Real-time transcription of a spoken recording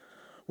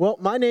Well,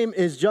 my name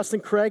is Justin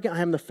Craig. I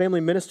am the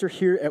family minister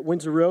here at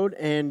Windsor Road,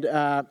 and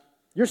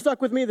you're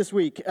stuck with me this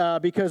week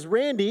because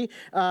Randy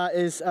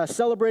is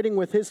celebrating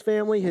with his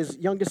family. His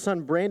youngest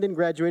son, Brandon,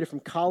 graduated from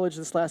college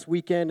this last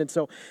weekend, and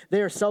so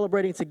they are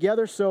celebrating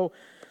together. So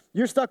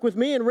you're stuck with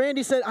me, and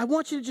Randy said, I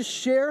want you to just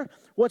share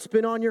what's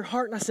been on your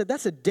heart. And I said,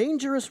 that's a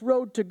dangerous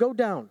road to go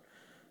down.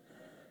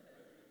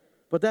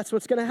 But that's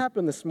what's going to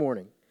happen this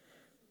morning.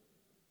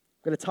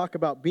 I'm going to talk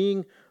about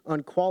being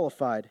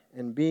unqualified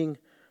and being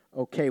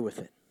okay with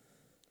it.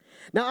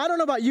 Now, I don't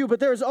know about you, but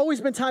there's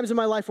always been times in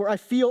my life where I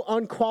feel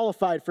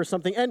unqualified for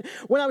something. And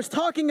when I was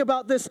talking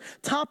about this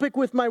topic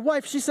with my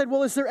wife, she said,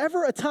 well, is there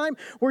ever a time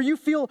where you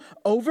feel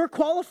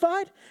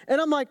overqualified? And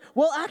I'm like,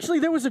 well, actually,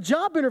 there was a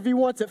job interview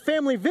once at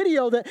Family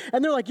Video,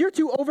 and they're like, you're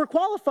too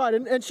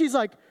overqualified. And she's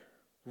like,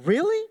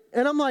 really?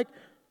 And I'm like,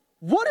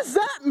 what does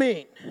that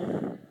mean?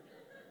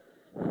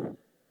 I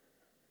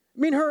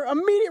mean, her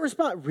immediate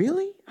response,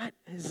 really?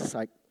 It's just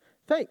like,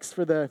 thanks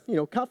for the,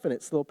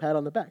 confidence, little pat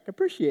on the back.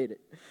 Appreciate it.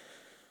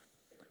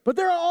 But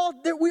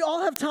we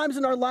all have times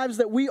in our lives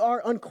that we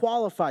are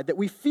unqualified, that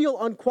we feel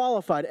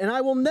unqualified. And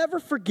I will never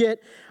forget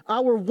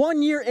our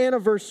 1-year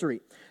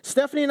anniversary.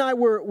 Stephanie and I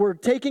were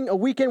taking a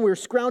weekend. We were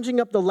scrounging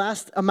up the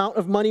last amount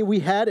of money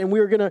we had, and we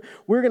were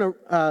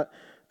gonna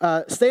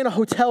stay in a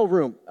hotel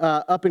room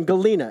up in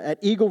Galena at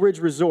Eagle Ridge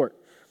Resort.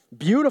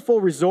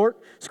 Beautiful resort.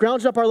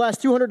 Scrounged up our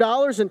last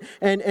 $200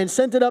 and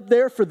sent it up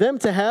there for them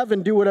to have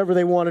and do whatever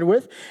they wanted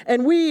with.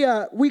 And we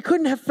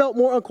couldn't have felt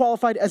more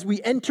unqualified as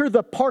we enter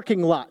the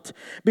parking lot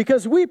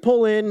because we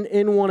pull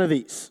in one of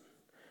these.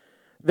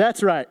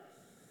 That's right.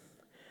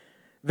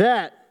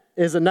 That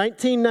is a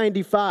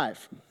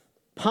 1995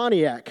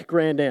 Pontiac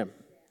Grand Am.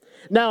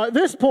 Now, at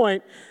this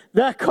point,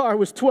 that car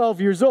was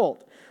 12 years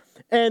old.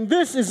 And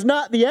this is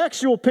not the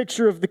actual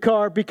picture of the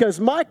car because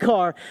my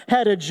car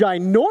had a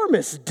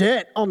ginormous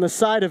dent on the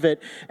side of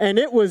it, and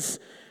it was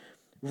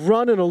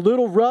running a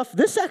little rough.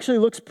 This actually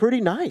looks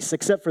pretty nice,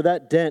 except for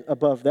that dent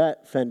above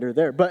that fender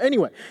there. But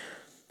anyway,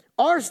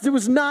 ours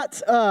was not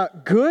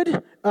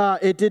good.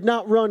 It did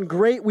not run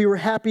great. We were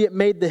happy it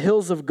made the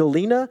hills of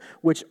Galena,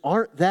 which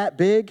aren't that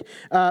big,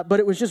 but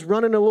it was just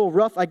running a little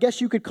rough. I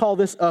guess you could call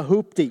this a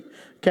hoopty.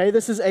 Okay,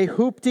 this is a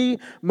hoopty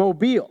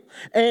mobile.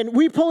 And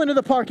we pull into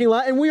the parking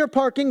lot, and we are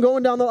parking,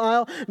 going down the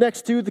aisle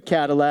next to the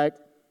Cadillac.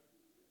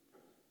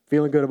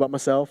 Feeling good about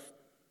myself.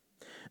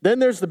 Then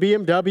there's the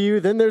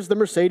BMW. Then there's the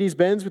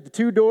Mercedes-Benz with the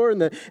 2-door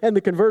and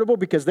the convertible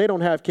because they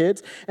don't have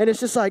kids. And it's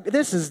just like,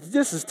 this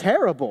is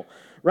terrible.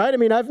 Right? I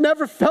mean, I've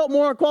never felt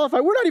more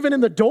unqualified. We're not even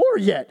in the door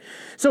yet.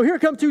 So here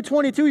come two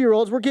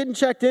 22-year-olds. We're getting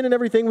checked in and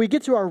everything. We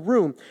get to our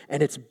room,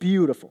 and it's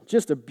beautiful.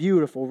 Just a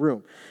beautiful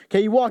room.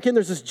 Okay, you walk in,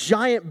 there's this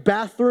giant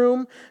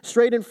bathroom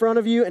straight in front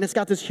of you, and it's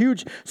got this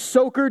huge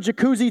soaker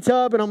jacuzzi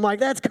tub, and I'm like,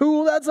 that's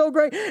cool, that's so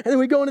great. And then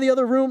we go into the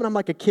other room, and I'm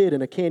like a kid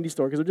in a candy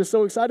store because I'm just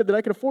so excited that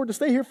I can afford to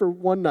stay here for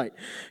one night.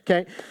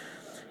 Okay?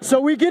 So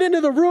we get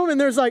into the room,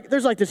 and there's like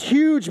this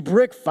huge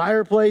brick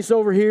fireplace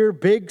over here,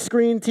 big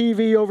screen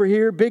TV over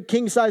here, big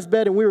king-size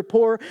bed, and we were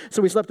poor,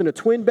 so we slept in a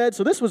twin bed.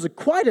 So this was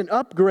quite an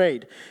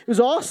upgrade. It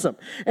was awesome.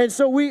 And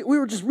so we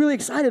were just really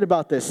excited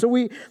about this. So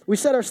we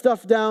set our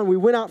stuff down. We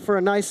went out for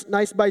a nice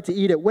bite to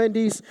eat at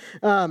Wendy's.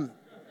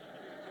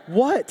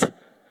 What?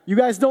 You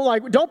guys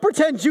don't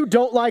pretend you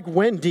don't like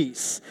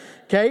Wendy's,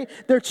 okay?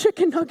 Their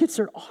chicken nuggets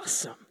are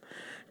awesome,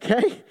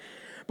 okay?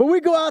 But we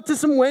go out to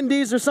some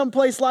Wendy's or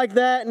someplace like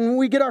that, and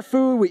we get our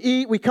food, we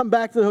eat, we come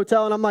back to the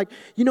hotel, and I'm like,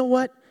 you know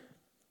what?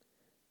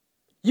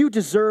 You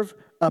deserve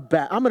a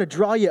bath. I'm going to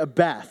draw you a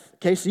bath.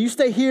 Okay, so you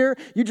stay here,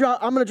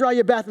 I'm going to draw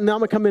you a bath, and then I'm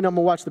going to come in, I'm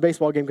going to watch the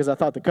baseball game because I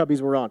thought the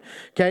Cubbies were on.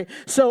 Okay,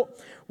 so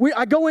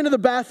I go into the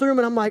bathroom,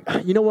 and I'm like,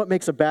 you know what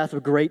makes a bath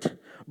great?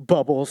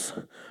 Bubbles.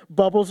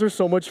 Bubbles are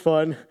so much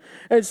fun.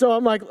 And so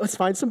I'm like, let's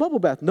find some bubble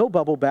bath. No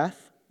bubble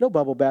bath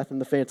in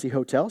the fancy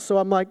hotel. So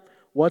I'm like,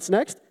 what's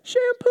next?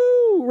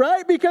 Shampoo,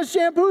 right? Because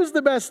shampoo is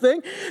the best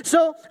thing.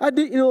 So I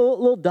did a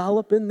little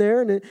dollop in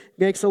there, and it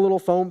makes a little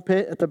foam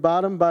pit at the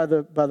bottom by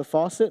the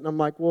faucet. And I'm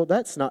like, well,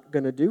 that's not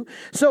going to do.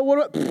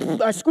 So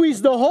I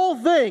squeeze the whole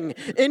thing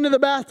into the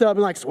bathtub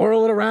and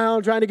swirl it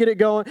around, trying to get it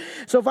going.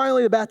 So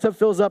finally the bathtub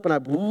fills up, and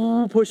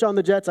I push on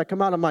the jets. I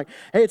come out. I'm like,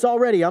 hey, it's all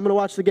ready. I'm going to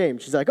watch the game.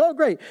 She's like, oh,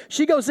 great.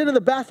 She goes into the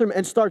bathroom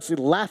and starts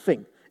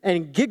laughing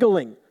and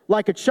giggling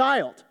like a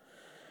child.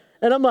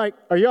 And I'm like,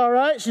 are you all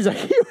right? She's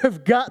like, you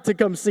have got to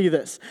come see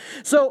this.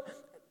 So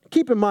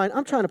keep in mind,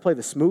 I'm trying to play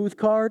the smooth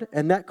card,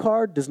 and that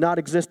card does not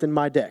exist in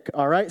my deck,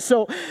 all right?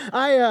 So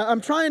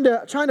I'm trying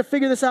to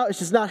figure this out. It's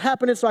just not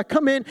happening. So I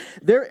come in.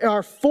 There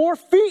are 4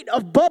 feet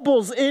of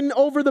bubbles in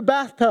over the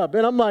bathtub.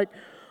 And I'm like,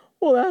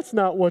 well, that's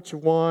not what you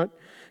want.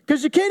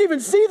 Because you can't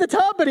even see the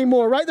tub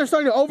anymore, right? They're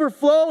starting to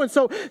overflow, and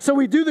so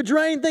we do the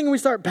drain thing, and we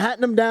start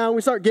patting them down.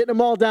 We start getting them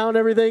all down and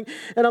everything.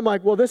 And I'm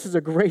like, well, this is a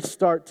great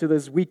start to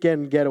this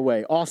weekend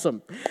getaway.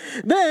 Awesome.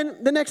 Then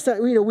the next time,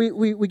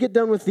 we get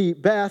done with the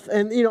bath,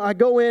 and, I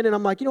go in, and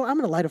I'm like, I'm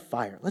going to light a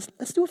fire.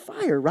 Let's do a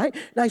fire, right?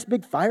 Nice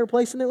big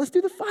fireplace in there. Let's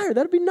do the fire.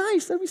 That'd be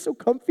nice. That'd be so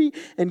comfy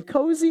and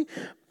cozy.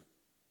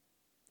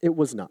 It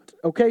was not.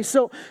 Okay,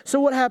 so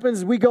what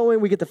happens? We go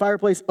in, we get the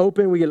fireplace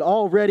open, we get it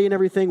all ready and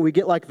everything. We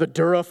get like the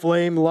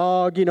Duraflame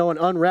log, and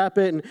unwrap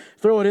it and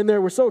throw it in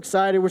there. We're so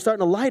excited. We're starting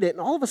to light it, and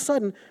all of a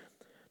sudden,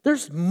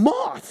 there's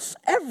moths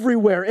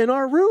everywhere in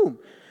our room.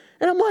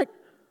 And I'm like,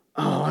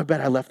 oh, I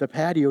bet I left the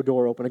patio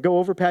door open. I go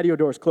over, patio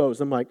door's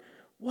closed. I'm like,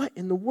 what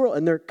in the world?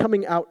 And they're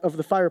coming out of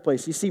the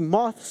fireplace. You see,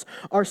 moths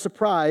are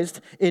surprised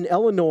in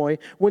Illinois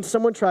when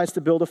someone tries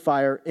to build a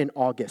fire in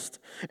August.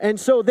 And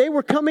so they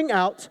were coming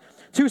out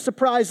to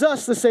surprise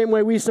us the same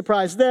way we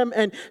surprised them.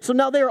 And so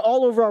now they are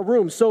all over our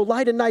room. So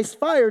light a nice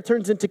fire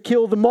turns into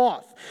kill the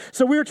moth.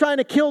 So we were trying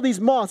to kill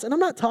these moths. And I'm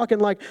not talking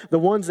like the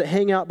ones that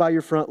hang out by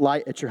your front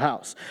light at your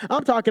house.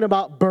 I'm talking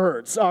about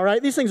birds, all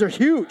right? These things are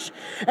huge.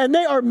 And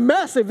they are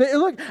massive.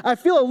 I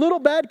feel a little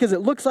bad because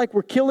it looks like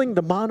we're killing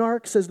the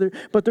monarchs,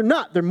 but they're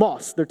not. They're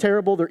moths. They're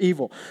terrible. They're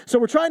evil. So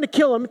we're trying to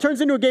kill them. It turns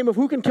into a game of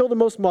who can kill the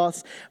most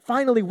moths.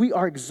 Finally, we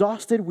are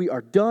exhausted. We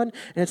are done.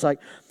 And it's like,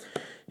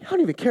 I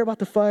don't even care about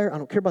the fire. I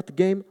don't care about the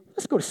game.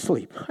 Let's go to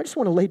sleep. I just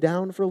want to lay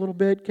down for a little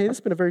bit. Okay, this has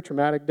been a very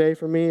traumatic day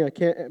for me. I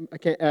can't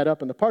add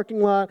up in the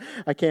parking lot.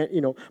 I can't,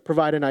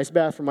 provide a nice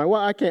bath for my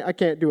wife. I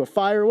can't do a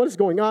fire. What is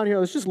going on here?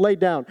 Let's just lay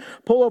down.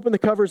 Pull open the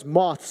covers.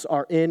 Moths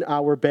are in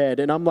our bed.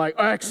 And I'm like,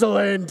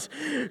 excellent.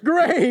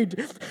 Great.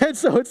 And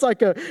so it's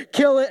like a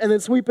kill it and then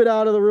sweep it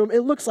out of the room.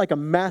 It looks like a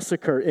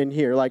massacre in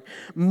here. Like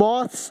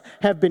moths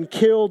have been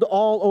killed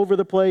all over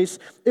the place.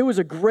 It was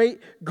a great,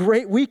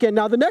 great weekend.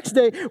 Now the next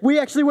day, we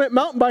actually went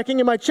mountain biking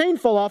and my chain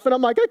fell off. And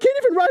I'm like, I can't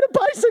even ride a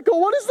bicycle.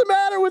 What is the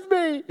matter with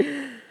me?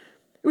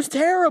 It was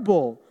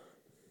terrible.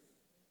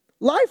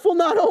 Life will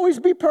not always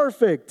be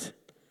perfect.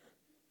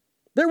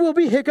 There will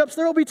be hiccups.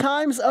 There will be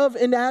times of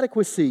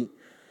inadequacy.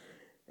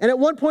 And at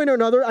one point or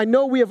another, I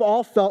know we have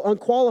all felt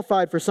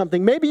unqualified for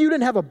something. Maybe you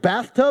didn't have a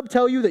bathtub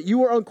tell you that you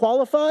were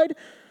unqualified,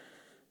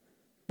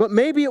 but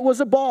maybe it was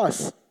a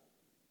boss.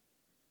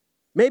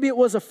 Maybe it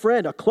was a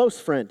friend, a close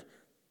friend.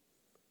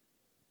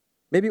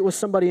 Maybe it was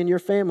somebody in your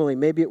family.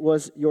 Maybe it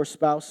was your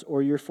spouse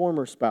or your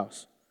former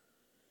spouse.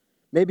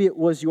 Maybe it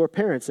was your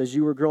parents as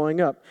you were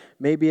growing up.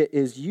 Maybe it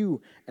is you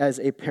as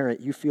a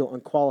parent. You feel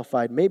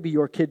unqualified. Maybe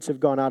your kids have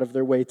gone out of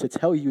their way to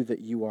tell you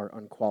that you are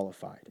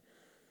unqualified.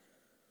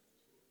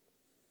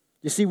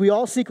 You see, we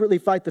all secretly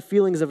fight the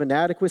feelings of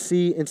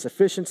inadequacy,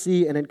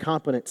 insufficiency, and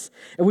incompetence.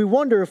 And we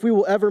wonder if we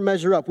will ever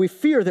measure up. We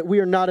fear that we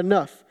are not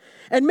enough.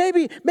 And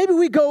maybe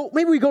we go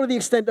to the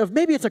extent of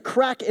maybe it's a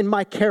crack in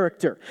my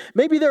character.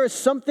 Maybe there is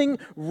something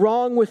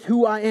wrong with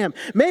who I am.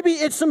 Maybe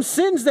it's some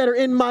sins that are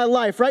in my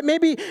life, right?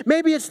 Maybe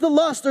it's the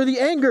lust or the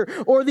anger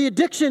or the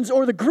addictions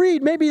or the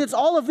greed. Maybe it's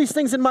all of these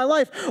things in my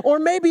life. Or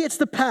maybe it's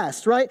the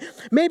past, right?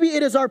 Maybe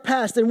it is our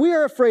past, and we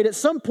are afraid at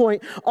some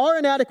point our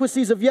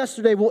inadequacies of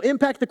yesterday will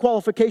impact the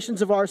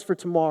qualifications of ours for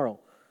tomorrow.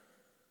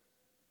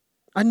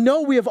 I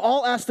know we have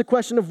all asked the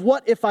question of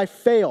what if I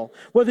fail?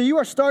 Whether you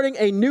are starting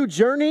a new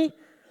journey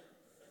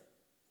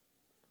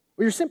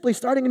or you're simply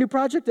starting a new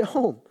project at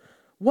home.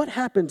 What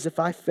happens if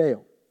I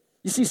fail?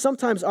 You see,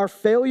 sometimes our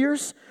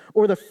failures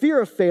or the fear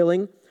of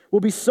failing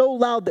will be so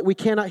loud that we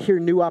cannot hear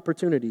new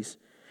opportunities.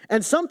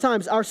 And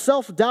sometimes our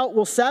self-doubt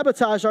will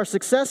sabotage our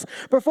success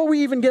before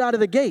we even get out of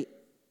the gate.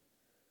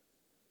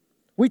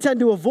 We tend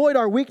to avoid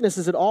our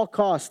weaknesses at all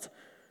costs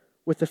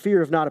with the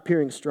fear of not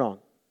appearing strong.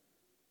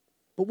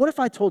 But what if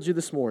I told you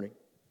this morning,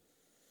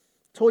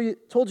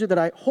 told you that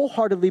I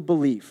wholeheartedly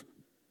believe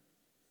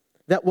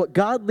that what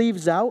God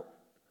leaves out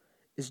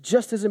is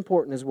just as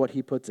important as what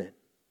he puts in.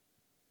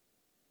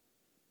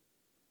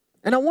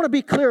 And I want to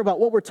be clear about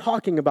what we're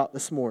talking about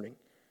this morning.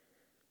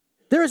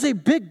 There is a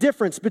big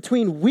difference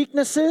between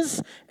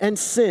weaknesses and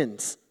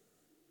sins.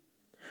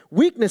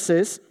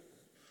 Weaknesses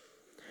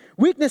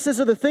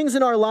are the things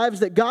in our lives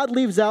that God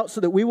leaves out so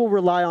that we will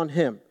rely on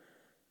him.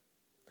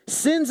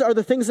 Sins are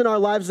the things in our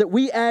lives that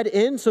we add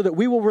in so that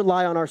we will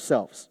rely on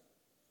ourselves.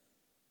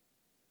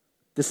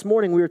 This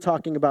morning we were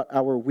talking about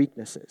our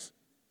weaknesses.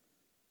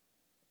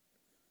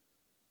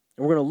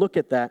 And we're going to look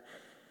at that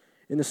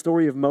in the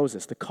story of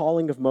Moses, the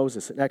calling of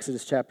Moses in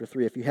Exodus chapter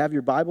 3. If you have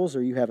your Bibles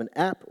or you have an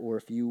app or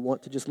if you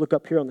want to just look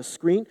up here on the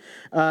screen,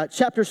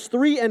 chapters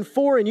 3 and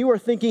 4, and you are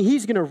thinking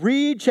he's going to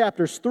read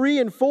chapters 3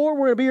 and 4, we're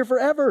going to be here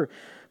forever.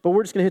 But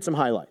we're just going to hit some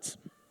highlights.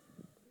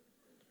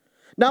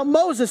 Now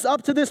Moses,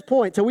 up to this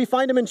point, till we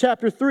find him in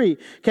chapter 3,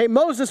 okay,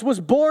 Moses was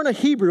born a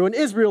Hebrew, an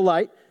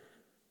Israelite,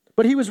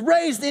 but he was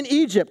raised in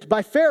Egypt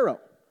by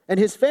Pharaoh and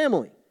his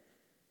family.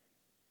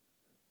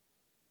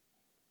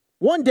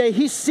 One day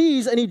he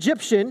sees an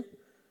Egyptian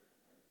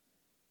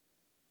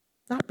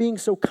not being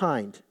so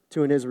kind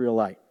to an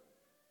Israelite.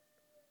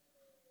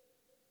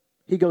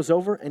 He goes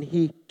over and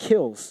he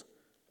kills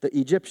the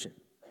Egyptian.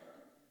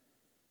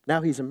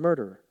 Now he's a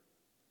murderer.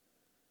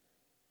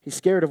 He's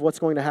scared of what's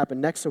going to happen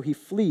next, so he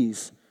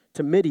flees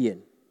to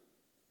Midian.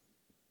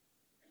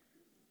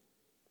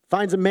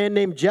 Finds a man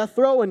named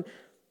Jethro and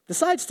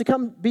decides to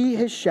come be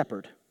his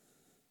shepherd.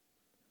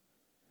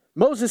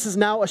 Moses is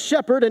now a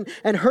shepherd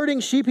and herding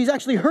sheep. He's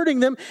actually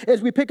herding them,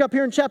 as we pick up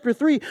here in chapter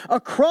 3,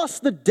 across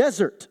the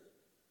desert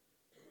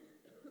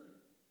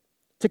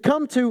to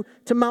come to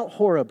Mount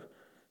Horeb,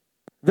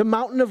 the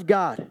mountain of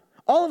God.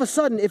 All of a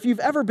sudden, if you've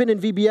ever been in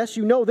VBS,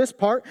 you know this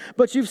part,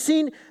 but you've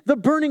seen the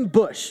burning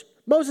bush.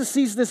 Moses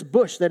sees this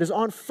bush that is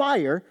on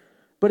fire,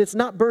 but it's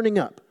not burning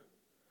up.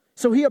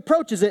 So he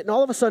approaches it, and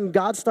all of a sudden,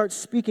 God starts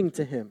speaking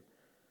to him.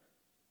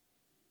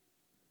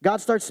 God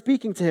starts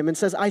speaking to him and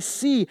says, I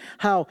see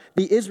how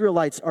the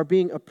Israelites are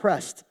being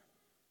oppressed.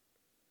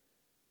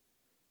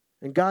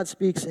 And God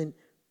speaks in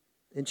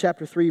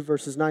chapter 3,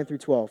 verses 9 through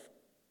 12.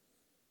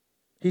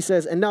 He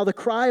says, and now the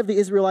cry of the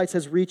Israelites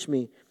has reached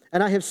me,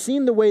 and I have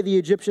seen the way the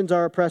Egyptians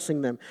are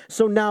oppressing them.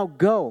 So now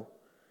go.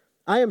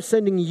 I am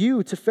sending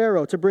you to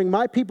Pharaoh to bring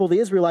my people, the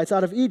Israelites,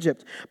 out of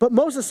Egypt. But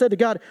Moses said to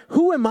God,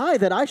 who am I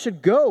that I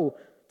should go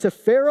to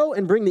Pharaoh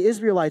and bring the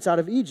Israelites out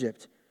of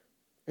Egypt?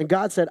 And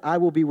God said, I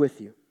will be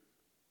with you.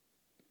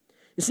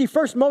 You see,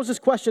 first Moses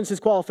questions his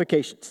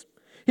qualifications.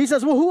 He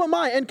says, well, who am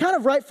I? And kind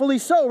of rightfully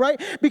so,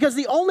 right? Because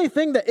the only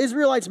thing that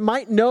Israelites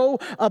might know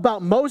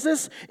about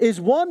Moses is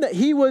one, that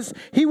he was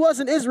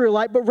an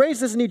Israelite, but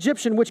raised as an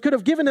Egyptian, which could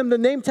have given him the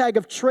name tag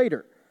of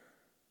traitor.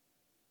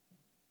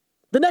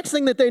 The next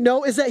thing that they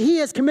know is that he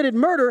has committed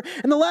murder,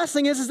 and the last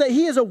thing is that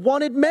he is a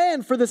wanted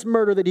man for this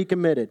murder that he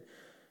committed.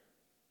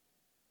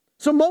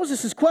 So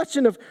Moses'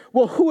 question of,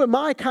 well, who am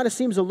I, kind of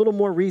seems a little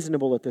more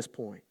reasonable at this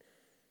point.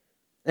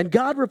 And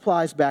God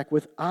replies back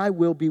with, I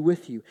will be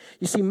with you.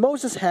 You see,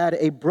 Moses had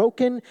a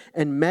broken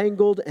and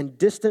mangled and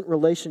distant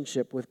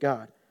relationship with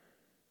God.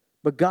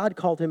 But God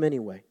called him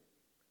anyway.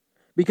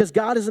 Because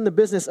God is in the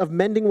business of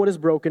mending what is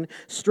broken,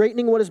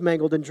 straightening what is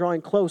mangled, and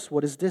drawing close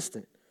what is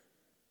distant.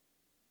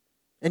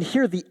 And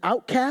here the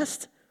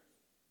outcast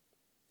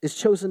is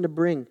chosen to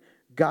bring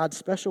God's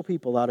special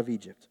people out of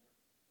Egypt.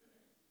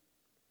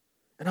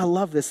 And I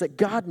love this, that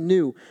God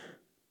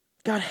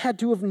had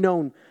to have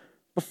known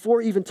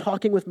before even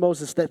talking with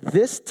Moses that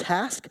this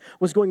task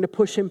was going to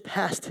push him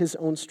past his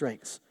own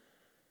strengths.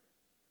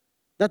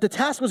 That the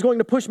task was going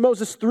to push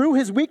Moses through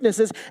his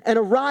weaknesses and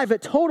arrive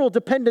at total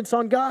dependence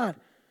on God.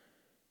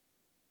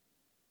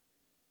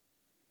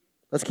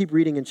 Let's keep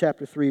reading in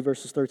chapter 3,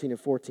 verses 13 and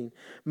 14.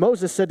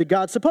 Moses said to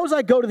God, suppose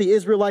I go to the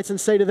Israelites and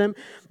say to them,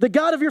 the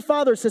God of your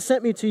fathers has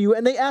sent me to you,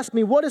 and they ask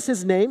me, what is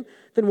his name?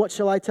 Then what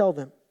shall I tell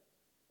them?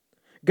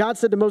 God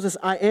said to Moses,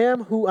 I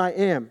am who I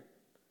am.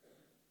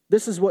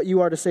 This is what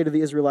you are to say to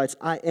the Israelites,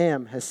 I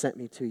am has sent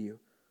me to you.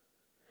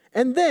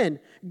 And then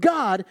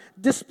God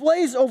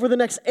displays over the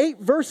next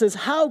 8 verses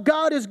how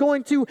God is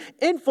going to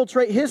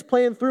infiltrate his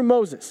plan through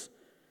Moses.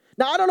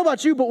 Now, I don't know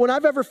about you, but when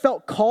I've ever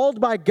felt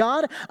called by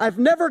God, I've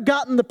never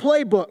gotten the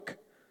playbook.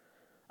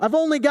 I've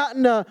only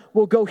gotten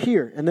well, go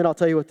here, and then I'll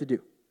tell you what to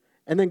do.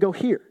 And then go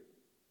here.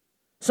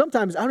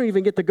 Sometimes I don't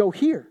even get to go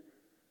here.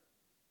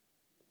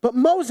 But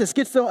Moses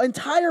gets the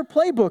entire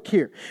playbook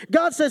here.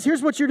 God says,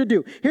 here's what you're to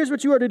do. Here's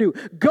what you are to do.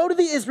 Go to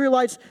the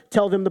Israelites,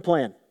 tell them the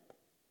plan.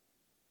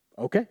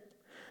 Okay.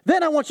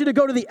 Then I want you to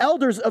go to the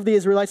elders of the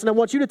Israelites, and I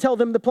want you to tell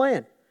them the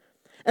plan.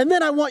 And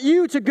then I want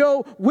you to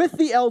go with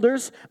the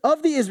elders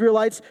of the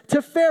Israelites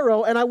to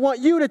Pharaoh, and I want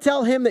you to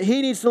tell him that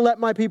he needs to let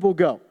my people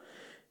go.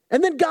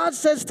 And then God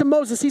says to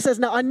Moses, he says,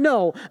 now I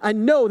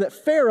know that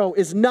Pharaoh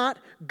is not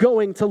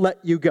going to let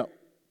you go.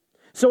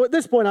 So at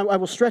this point, I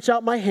will stretch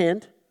out my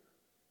hand.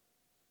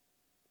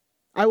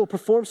 I will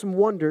perform some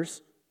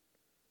wonders,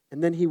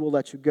 and then he will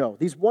let you go.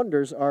 These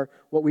wonders are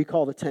what we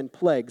call the 10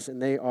 plagues,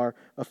 and they are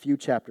a few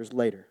chapters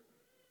later.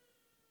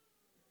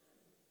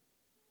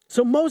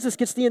 So Moses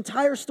gets the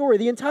entire story,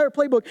 the entire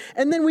playbook,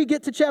 and then we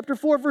get to chapter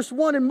 4, verse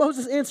 1, and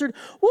Moses answered,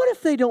 what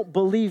if they don't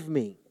believe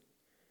me?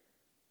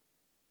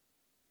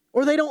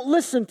 Or they don't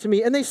listen to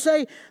me, and they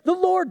say, the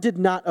Lord did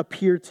not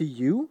appear to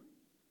you?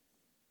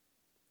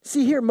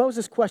 See, here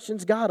Moses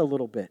questions God a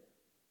little bit.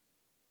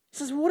 He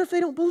says, well, what if they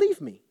don't believe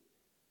me?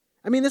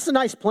 I mean, this is a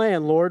nice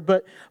plan, Lord,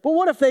 but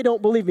what if they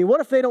don't believe me? What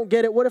if they don't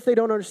get it? What if they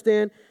don't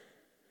understand?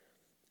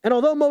 And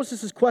although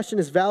Moses' question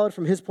is valid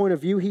from his point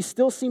of view, he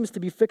still seems to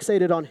be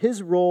fixated on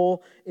his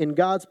role in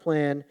God's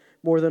plan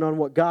more than on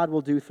what God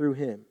will do through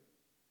him.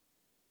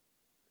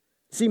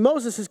 See,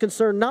 Moses is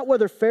concerned not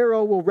whether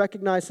Pharaoh will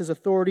recognize his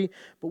authority,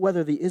 but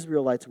whether the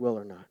Israelites will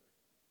or not.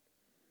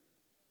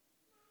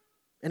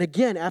 And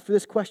again, after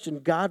this question,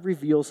 God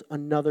reveals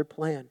another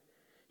plan.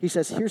 He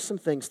says, here's some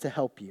things to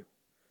help you.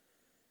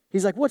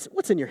 He's like,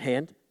 what's in your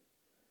hand?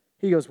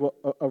 He goes, well,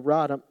 a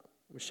rod. I'm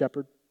a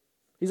shepherd.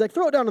 He's like,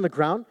 throw it down on the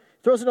ground.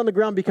 Throws it on the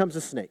ground, becomes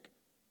a snake.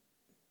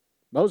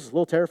 Moses is a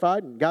little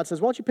terrified, and God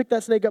says, why don't you pick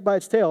that snake up by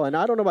its tail? And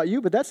I don't know about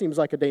you, but that seems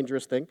like a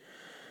dangerous thing.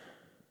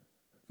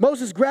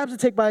 Moses grabs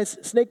the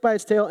snake by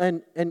its tail,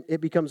 and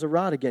it becomes a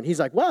rod again. He's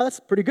like, wow, that's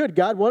pretty good,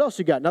 God. What else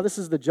you got? Now, this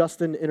is the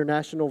Justin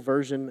International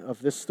version of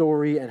this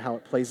story and how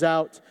it plays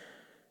out.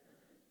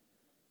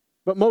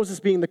 But Moses,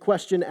 being the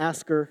question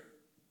asker,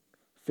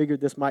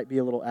 figured this might be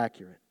a little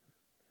accurate.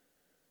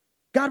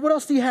 God, what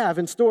else do you have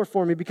in store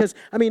for me? Because,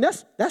 I mean,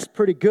 that's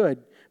pretty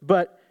good,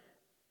 but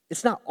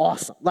it's not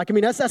awesome. Like, I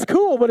mean, that's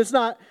cool, but it's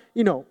not,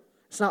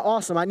 it's not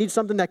awesome. I need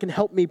something that can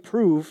help me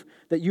prove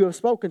that you have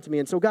spoken to me.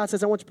 And so God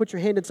says, I want you to put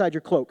your hand inside your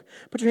cloak.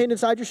 Put your hand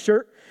inside your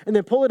shirt, and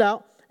then pull it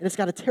out, and it's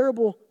got a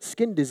terrible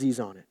skin disease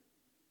on it.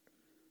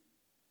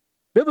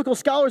 Biblical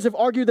scholars have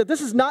argued that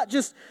this is not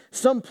just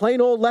some plain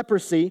old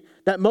leprosy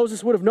that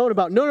Moses would have known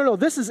about. No, no, no.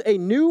 This is a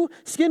new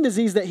skin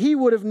disease that he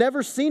would have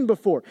never seen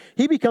before.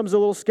 He becomes a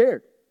little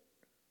scared.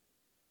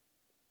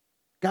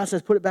 God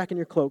says, put it back in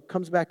your cloak,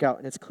 comes back out,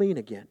 and it's clean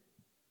again.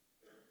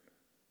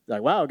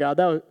 Like, wow, God,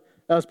 that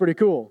was pretty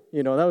cool.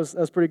 You know, that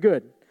was pretty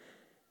good.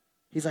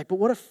 He's like, but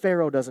what if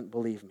Pharaoh doesn't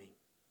believe me?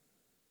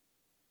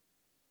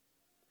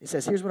 He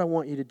says, here's what I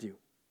want you to do.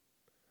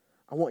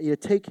 I want you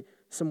to take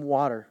some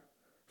water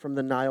from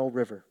the Nile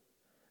River,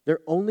 their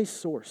only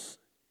source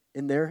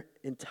in their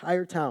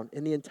entire town,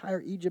 in the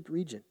entire Egypt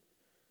region.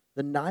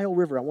 The Nile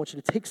River, I want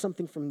you to take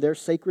something from their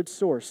sacred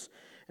source,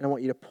 and I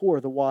want you to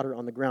pour the water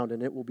on the ground,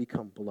 and it will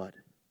become blood.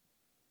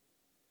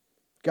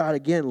 God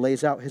again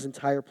lays out his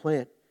entire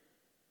plan.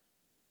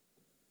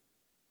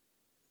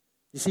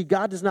 You see,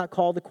 God does not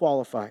call the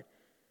qualified.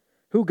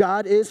 Who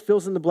God is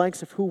fills in the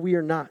blanks of who we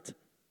are not.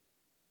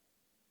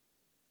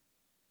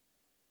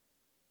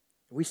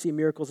 We see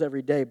miracles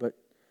every day, but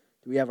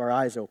do we have our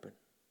eyes open?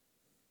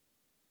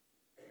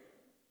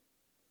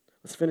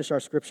 Let's finish our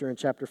scripture in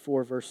chapter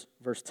 4,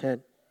 verse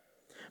 10.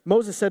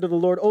 Moses said to the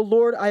Lord, O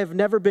Lord, I have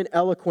never been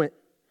eloquent,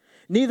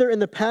 neither in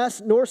the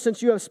past nor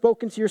since you have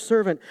spoken to your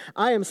servant.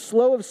 I am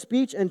slow of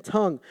speech and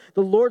tongue.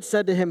 The Lord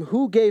said to him,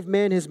 who gave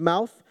man his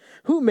mouth?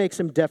 Who makes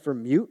him deaf or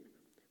mute?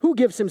 Who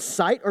gives him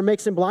sight or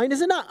makes him blind?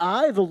 Is it not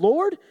I, the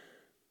Lord?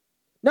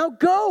 Now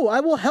go, I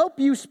will help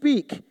you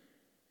speak,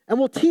 and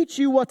will teach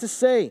you what to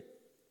say.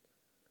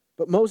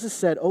 But Moses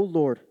said, O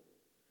Lord,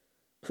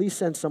 please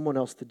send someone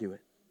else to do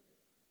it.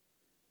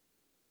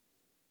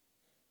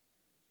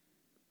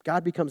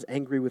 God becomes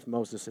angry with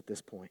Moses at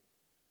this point.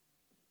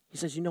 He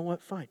says, you know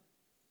what, fine.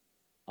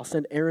 I'll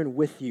send Aaron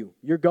with you.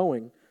 You're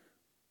going.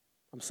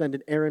 I'm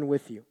sending Aaron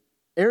with you.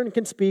 Aaron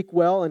can speak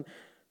well, and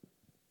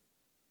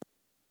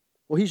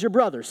well, he's your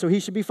brother, so he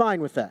should be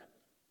fine with that.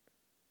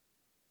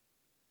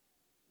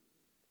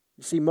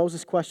 You see,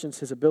 Moses questions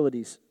his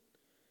abilities,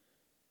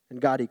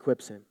 and God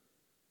equips him.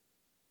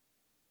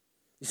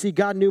 You see,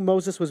 God knew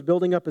Moses was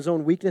building up his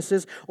own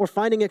weaknesses or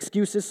finding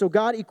excuses, so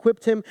God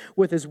equipped him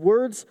with his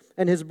words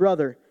and his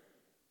brother,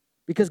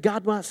 because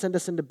God will not send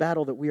us into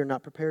battle that we are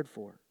not prepared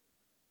for.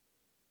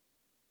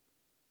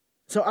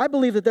 So I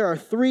believe that there are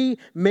three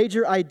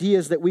major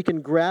ideas that we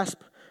can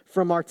grasp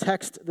from our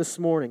text this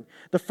morning.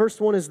 The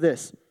first one is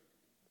this: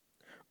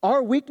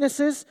 our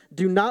weaknesses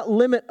do not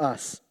limit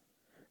us,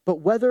 but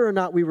whether or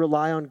not we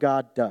rely on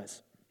God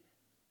does.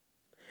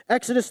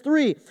 Exodus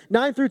 3,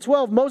 9 through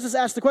 12, Moses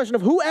asked the question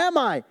of, who am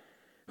I?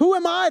 Who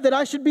am I that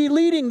I should be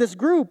leading this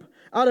group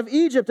out of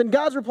Egypt? And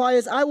God's reply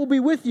is, I will be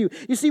with you.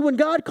 You see, when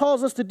God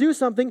calls us to do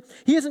something,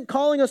 he isn't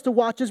calling us to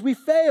watch as we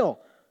fail,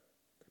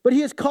 but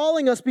he is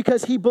calling us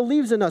because he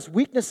believes in us,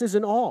 weaknesses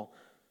and all.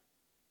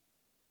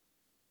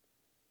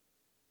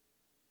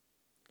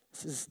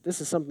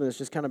 This is something that's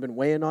just kind of been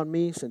weighing on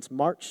me since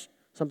March,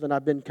 something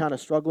I've been kind of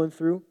struggling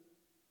through.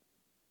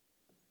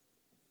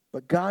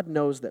 But God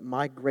knows that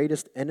my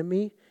greatest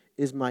enemy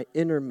is my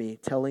inner me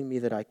telling me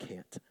that I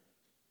can't.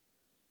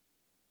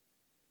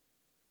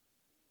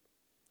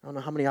 I don't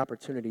know how many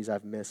opportunities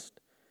I've missed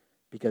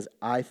because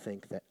I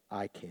think that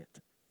I can't.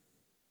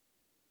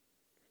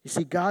 You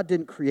see, God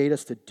didn't create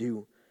us to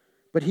do,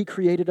 but he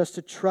created us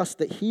to trust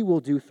that he will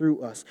do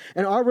through us.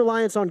 And our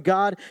reliance on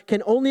God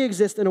can only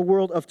exist in a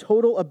world of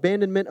total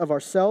abandonment of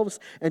ourselves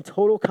and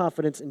total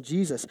confidence in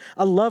Jesus.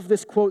 I love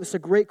this quote. It's a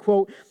great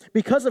quote.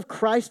 Because of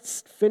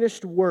Christ's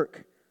finished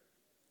work,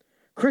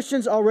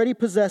 Christians already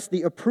possess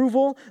the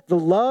approval, the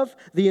love,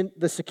 the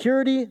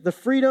security, the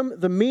freedom,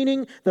 the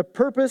meaning, the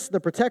purpose, the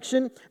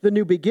protection, the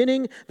new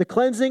beginning, the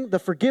cleansing, the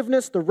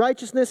forgiveness, the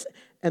righteousness,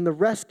 and the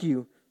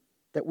rescue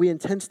that we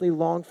intensely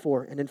long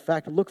for and in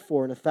fact look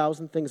for in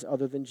 1,000 things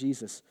other than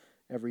Jesus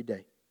every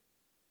day.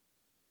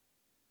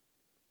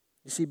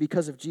 You see,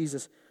 because of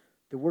Jesus,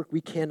 the work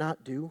we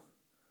cannot do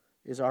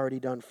is already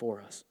done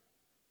for us.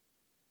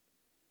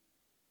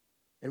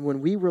 And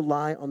when we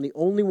rely on the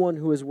only one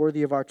who is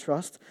worthy of our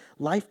trust,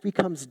 life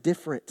becomes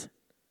different,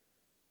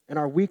 and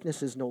our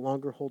weaknesses no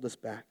longer hold us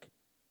back.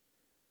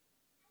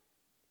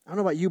 I don't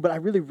know about you, but I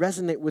really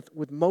resonate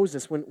with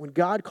Moses. When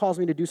God calls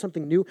me to do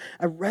something new,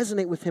 I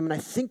resonate with him, and I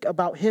think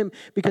about him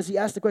because he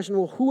asked the question,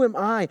 well, who am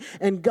I?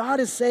 And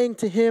God is saying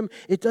to him,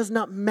 it does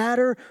not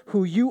matter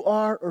who you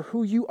are or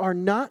who you are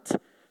not,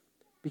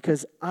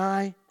 because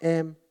I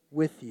am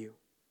with you.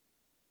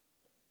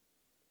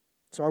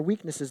 So our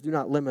weaknesses do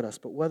not limit us,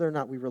 but whether or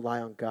not we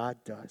rely on God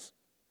does.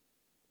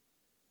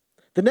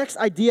 The next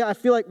idea I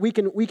feel like we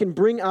can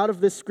bring out of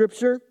this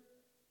scripture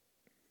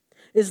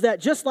is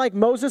that just like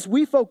Moses,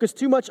 we focus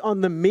too much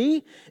on the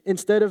me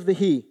instead of the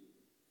he.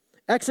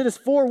 Exodus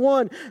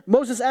 4:1,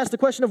 Moses asked the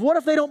question of, what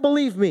if they don't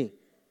believe me?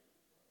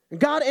 And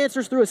God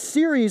answers through a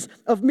series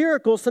of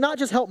miracles to not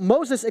just help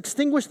Moses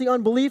extinguish the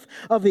unbelief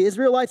of the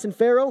Israelites and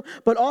Pharaoh,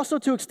 but also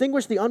to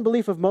extinguish the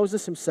unbelief of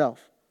Moses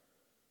himself.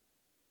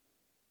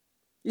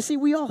 You see,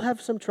 we all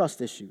have some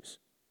trust issues,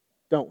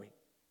 don't we?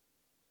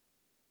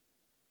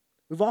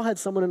 We've all had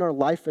someone in our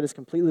life that has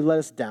completely let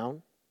us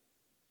down.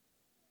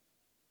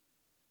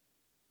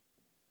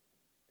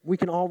 We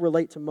can all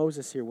relate to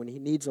Moses here when he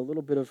needs a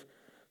little bit of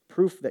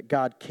proof that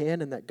God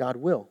can and that God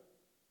will.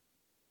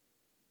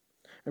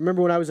 I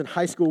remember when I was in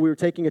high school, we were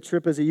taking a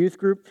trip as a youth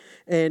group,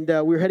 and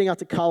we were heading out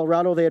to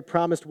Colorado. They had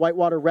promised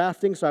whitewater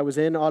rafting, so I was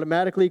in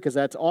automatically because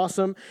that's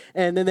awesome.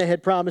 And then they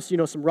had promised,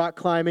 some rock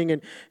climbing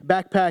and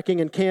backpacking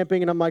and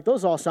camping, and I'm like,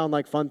 those all sound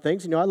like fun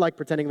things. I like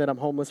pretending that I'm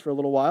homeless for a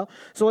little while,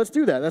 so let's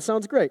do that. That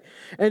sounds great.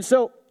 And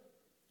so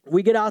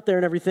we get out there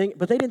and everything,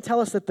 but they didn't tell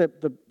us that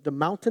the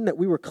mountain that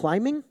we were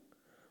climbing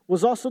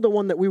was also the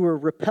one that we were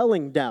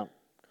rappelling down.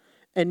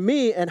 And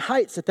me and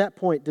heights at that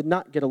point did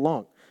not get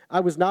along. I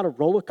was not a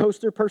roller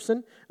coaster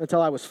person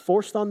until I was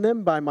forced on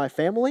them by my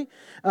family.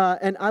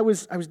 And I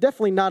was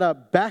definitely not a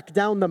back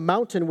down the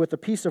mountain with a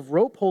piece of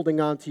rope holding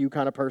on to you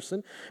kind of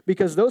person,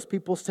 because those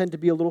people tend to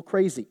be a little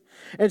crazy.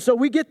 And so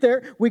we get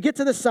there, we get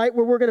to the site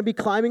where we're going to be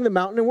climbing the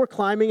mountain, and we're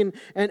climbing,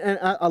 and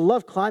I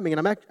love climbing,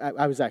 and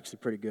I was actually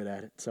pretty good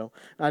at it. So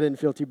I didn't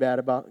feel too bad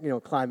about,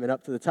 climbing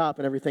up to the top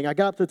and everything. I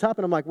got up to the top,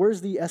 and I'm like,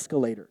 where's the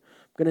escalator?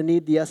 I'm going to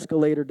need the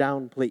escalator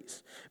down,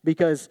 please,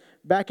 because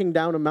backing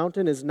down a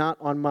mountain is not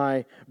on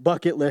my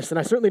bucket list, and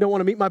I certainly don't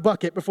want to meet my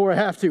bucket before I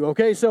have to,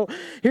 okay? So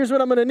here's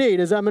what I'm going to need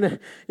is I'm going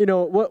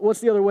to, what's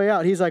the other way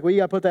out? He's like, well,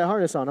 you got to put that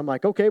harness on. I'm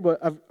like, okay, but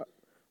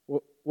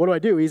what do I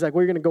do? He's like,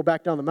 well, you're going to go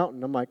back down the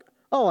mountain. I'm like,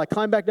 oh, I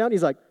climb back down?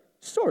 He's like,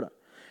 sort of.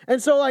 And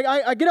so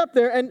I get up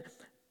there, and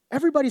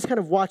everybody's kind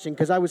of watching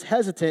because I was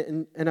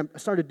hesitant, and I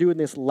started doing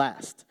this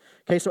last.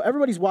 Okay, so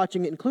everybody's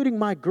watching, including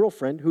my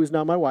girlfriend, who is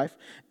now my wife,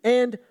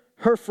 and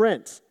her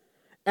friends.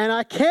 And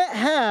I can't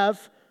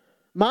have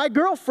my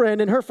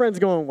girlfriend and her friends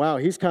going, wow,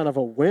 he's kind of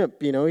a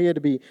wimp. He had to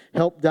be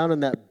helped down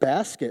in that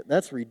basket.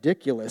 That's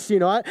ridiculous.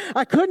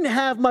 I couldn't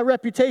have my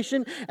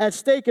reputation at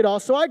stake at all.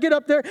 So I get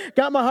up there,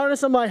 got my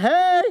harness. I'm like,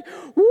 hey,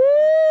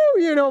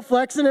 woo,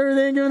 flexing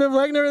everything, giving them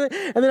flexing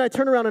everything. And then I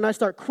turn around and I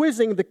start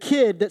quizzing the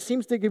kid that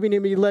seems to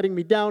be letting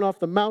me down off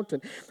the mountain.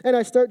 And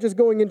I start just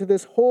going into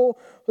this whole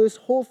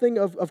thing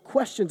of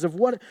questions of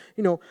what,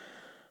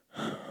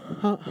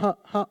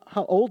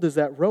 how old is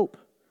that rope?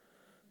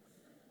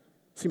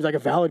 Seems like a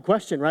valid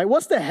question, right?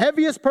 What's the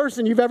heaviest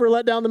person you've ever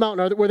let down the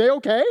mountain? Were they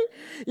okay?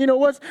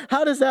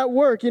 How does that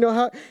work?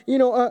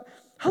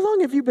 How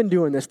long have you been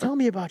doing this? Tell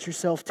me about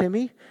yourself,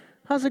 Timmy.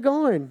 How's it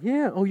going?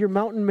 Yeah. Oh, you're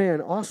mountain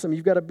man. Awesome.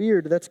 You've got a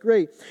beard. That's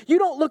great. You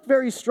don't look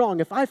very strong.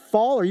 If I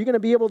fall, are you going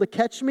to be able to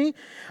catch me?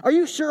 Are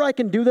you sure I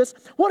can do this?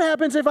 What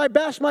happens if I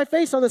bash my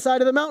face on the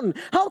side of the mountain?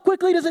 How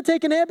quickly does it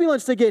take an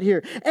ambulance to get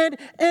here?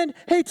 And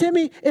hey,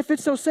 Timmy, if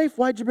it's so safe,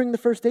 why'd you bring the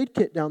first aid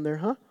kit down there,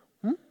 huh?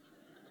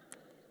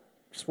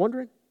 Just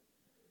wondering.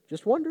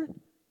 Because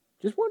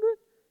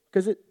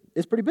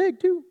it's pretty big,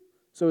 too.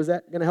 So is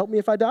that going to help me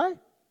if I die?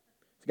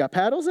 It's got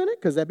paddles in it?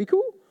 Because that'd be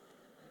cool.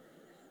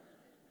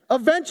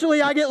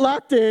 Eventually, I get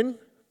locked in,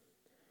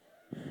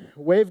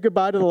 wave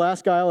goodbye to the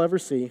last guy I'll ever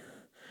see.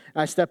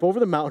 I step over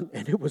the mountain,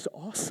 and it was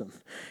awesome.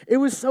 It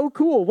was so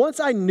cool. Once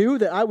I knew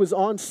that I was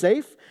on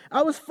safe,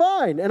 I was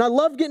fine. And I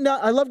love getting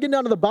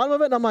down to the bottom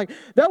of it, and I'm like,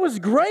 that was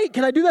great.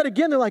 Can I do that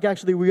again? They're like,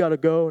 actually, we got to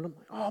go. And I'm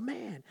like, oh,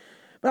 man.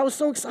 But I was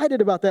so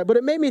excited about that. But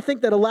it made me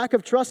think that a lack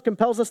of trust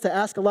compels us to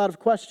ask a lot of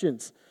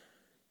questions.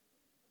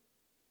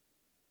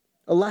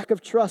 A lack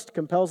of trust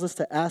compels us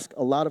to ask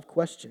a lot of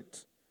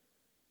questions.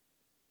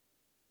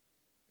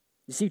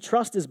 You see,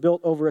 trust is built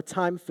over a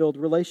time-filled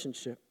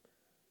relationship.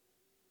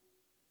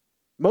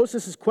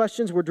 Moses'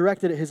 questions were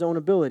directed at his own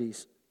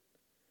abilities.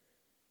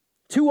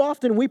 Too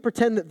often we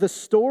pretend that the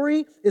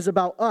story is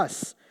about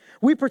us.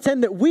 We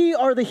pretend that we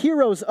are the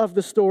heroes of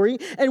the story,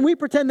 and we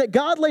pretend that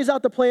God lays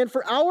out the plan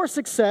for our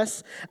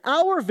success,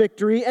 our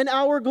victory, and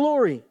our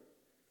glory.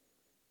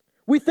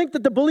 We think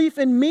that the belief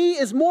in me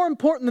is more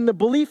important than the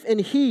belief in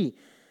He.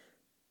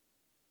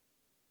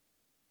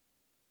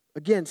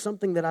 Again,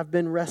 something that I've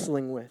been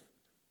wrestling with.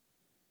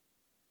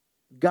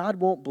 God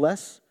won't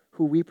bless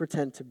who we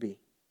pretend to be.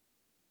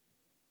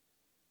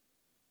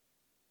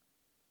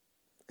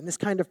 And this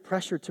kind of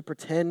pressure to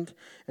pretend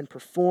and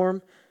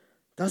perform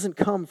doesn't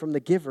come from the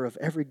giver of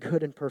every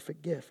good and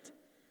perfect gift.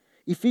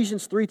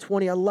 Ephesians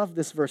 3:20, I love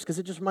this verse because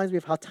it just reminds me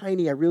of how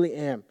tiny I really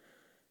am.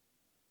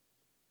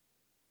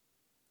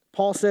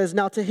 Paul says,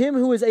 now to Him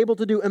who is able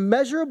to do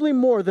immeasurably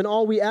more than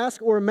all we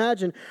ask or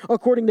imagine,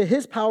 according to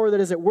His power that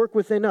is at work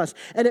within us.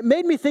 And it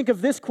made me think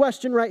of this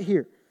question right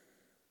here.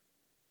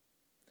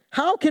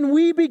 How can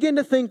we begin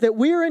to think that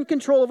we are in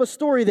control of a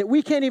story that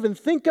we can't even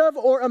think of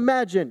or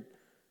imagine?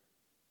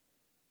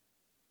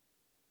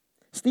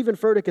 Stephen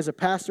Furtick is a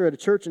pastor at a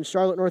church in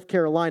Charlotte, North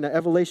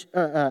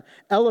Carolina,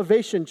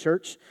 Elevation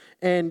Church,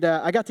 and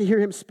I got to hear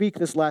him speak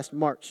this last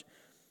March.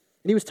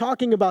 And he was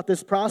talking about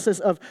this process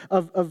of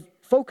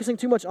focusing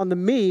too much on the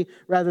me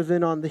rather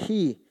than on the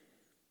he.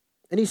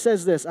 And he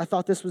says this, I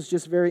thought this was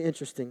just very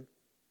interesting.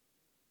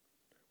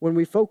 When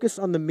we focus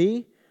on the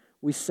me,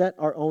 we set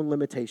our own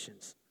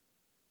limitations.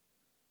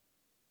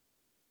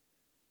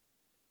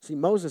 See,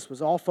 Moses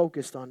was all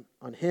focused on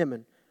him,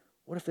 and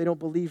what if they don't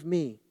believe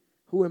me?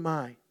 Who am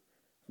I?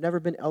 Never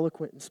been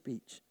eloquent in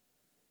speech.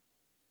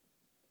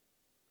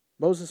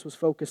 Moses was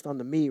focused on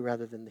the me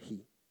rather than the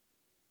he.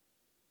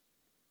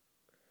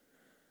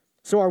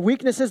 So our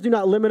weaknesses do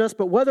not limit us,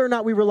 but whether or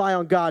not we rely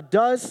on God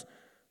does.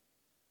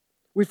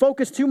 We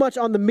focus too much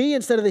on the me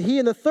instead of the he.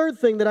 And the third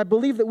thing that I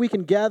believe that we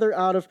can gather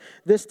out of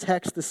this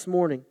text this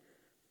morning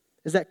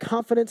is that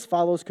confidence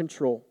follows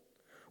control.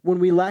 When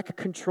we lack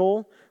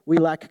control, we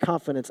lack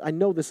confidence. I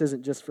know this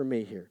isn't just for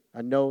me here.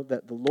 I know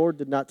that the Lord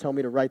did not tell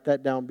me to write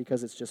that down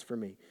because it's just for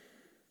me.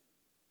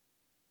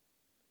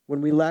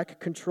 When we lack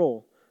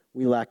control,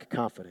 we lack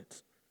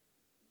confidence.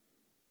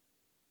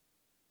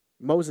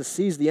 Moses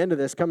sees the end of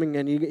this coming,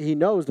 and he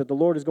knows that the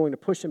Lord is going to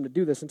push him to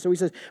do this. And so he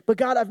says, but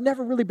God, I've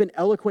never really been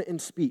eloquent in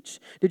speech.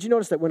 Did you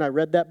notice that when I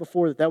read that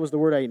before, that was the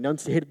word I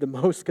enunciated the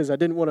most because I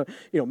didn't want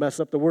to mess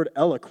up the word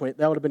eloquent.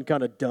 That would have been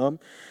kind of dumb.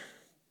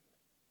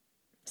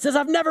 He says,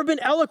 I've never been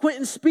eloquent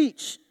in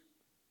speech.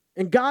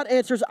 And God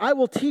answers, I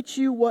will teach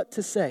you what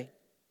to say.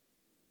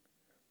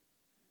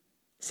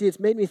 See, it's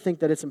made me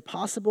think that it's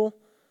impossible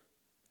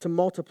to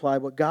multiply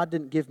what God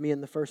didn't give me in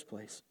the first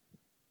place.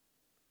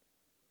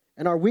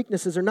 And our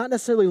weaknesses are not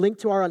necessarily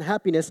linked to our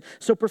unhappiness,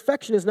 so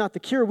perfection is not the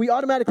cure. We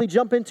automatically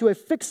jump into a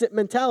fix-it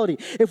mentality.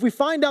 If we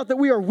find out that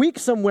we are weak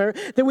somewhere,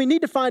 then we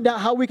need to find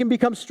out how we can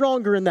become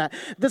stronger in that.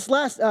 This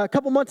last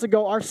couple months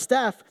ago, our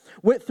staff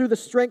went through the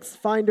Strengths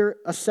Finder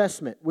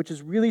assessment, which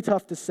is really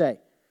tough to say.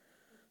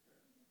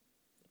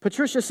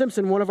 Patricia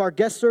Simpson, one of our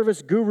guest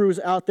service gurus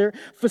out there,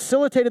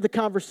 facilitated the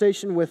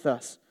conversation with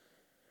us.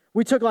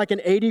 We took like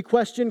an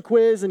 80-question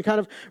quiz and kind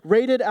of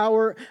rated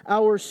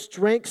our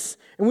strengths,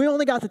 and we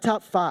only got the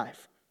top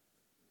 5.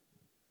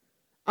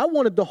 I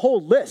wanted the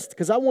whole list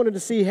because I wanted to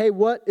see, hey,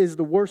 what is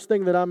the worst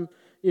thing that I'm,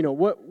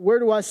 where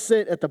do I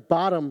sit at the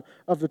bottom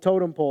of the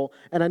totem pole?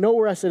 And I know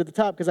where I sit at the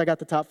top because I got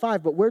the top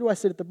 5, but where do I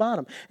sit at the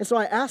bottom? And so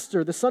I asked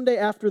her the Sunday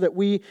after that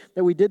we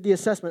did the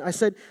assessment, I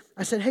said,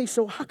 hey,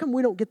 so how come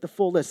we don't get the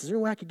full list? Is there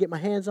any way I could get my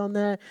hands on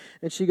that?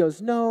 And she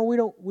goes, no, we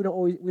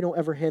don't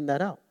ever hand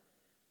that out.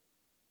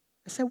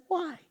 I said,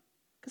 why?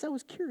 Because I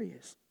was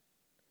curious.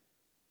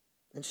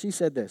 And she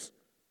said this,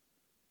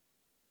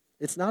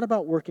 it's not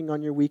about working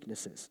on your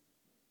weaknesses,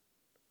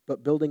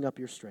 but building up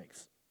your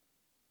strengths.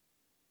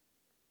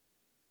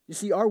 You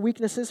see, our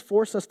weaknesses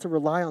force us to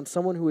rely on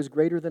someone who is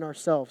greater than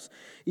ourselves.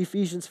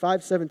 Ephesians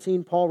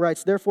 5:17, Paul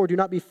writes, therefore do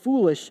not be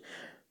foolish,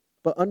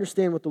 but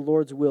understand what the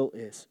Lord's will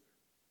is.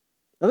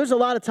 Now there's a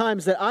lot of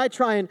times that I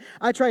try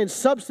and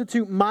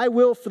substitute my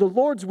will for the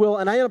Lord's will,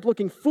 and I end up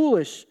looking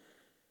foolish.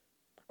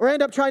 Or I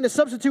end up trying to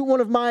substitute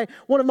one of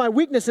my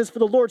weaknesses for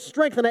the Lord's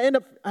strength, and I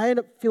end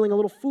up feeling a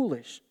little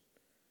foolish.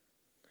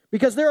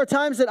 Because there are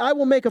times that I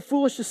will make a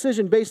foolish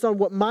decision based on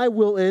what my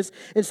will is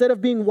instead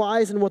of being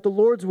wise in what the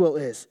Lord's will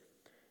is.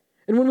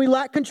 And when we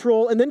lack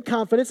control and then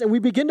confidence and we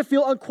begin to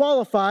feel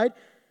unqualified,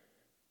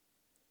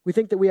 we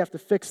think that we have to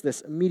fix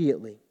this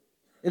immediately.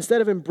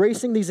 Instead of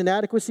embracing these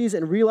inadequacies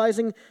and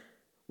realizing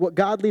what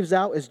God leaves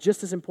out is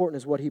just as important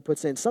as what he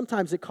puts in.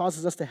 Sometimes it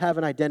causes us to have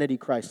an identity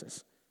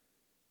crisis.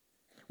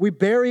 We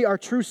bury our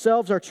true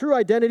selves, our true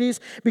identities,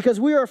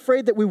 because we are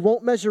afraid that we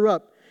won't measure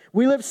up.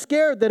 We live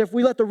scared that if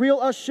we let the real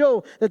us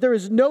show, that there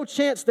is no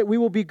chance that we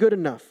will be good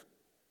enough.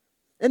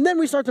 And then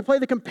we start to play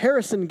the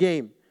comparison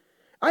game.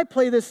 I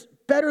play this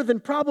better than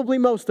probably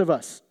most of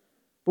us,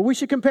 but we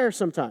should compare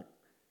sometime.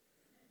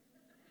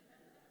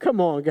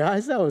 Come on,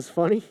 guys, that was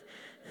funny.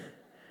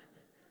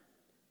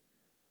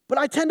 But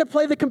I tend to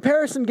play the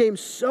comparison game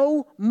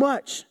so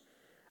much.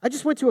 I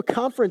just went to a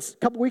conference a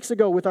couple weeks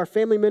ago with our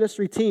family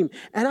ministry team,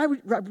 and I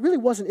really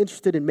wasn't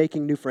interested in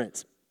making new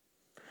friends.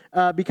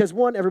 Because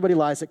one, everybody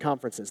lies at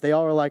conferences. They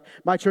all are like,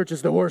 my church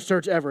is the worst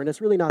church ever, and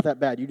it's really not that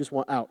bad. You just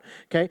want out,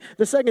 okay?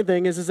 The second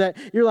thing is that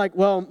you're like,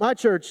 well, my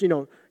church,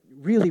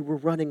 really we're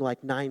running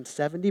like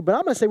 970, but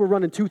I'm going to say we're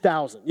running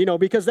 2,000,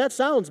 because that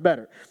sounds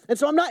better. And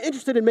so I'm not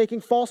interested in making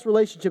false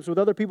relationships with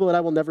other people that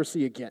I will never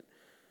see again.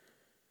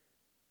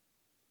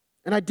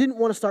 And I didn't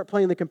want to start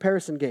playing the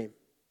comparison game.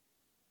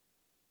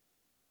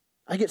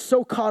 I get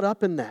so caught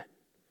up in that.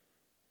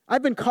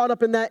 I've been caught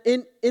up in that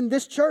in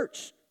this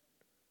church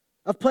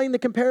of playing the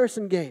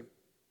comparison game.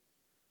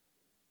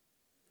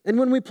 And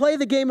when we play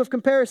the game of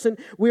comparison,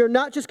 we are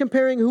not just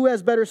comparing who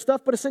has better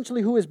stuff, but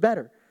essentially who is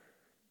better.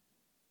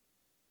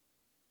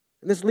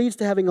 And this leads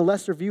to having a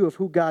lesser view of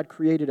who God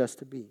created us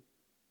to be.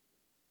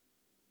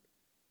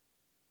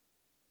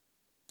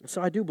 And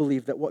so I do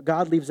believe that what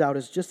God leaves out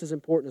is just as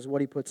important as what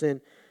he puts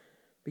in.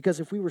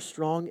 Because if we were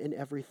strong in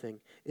everything,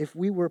 if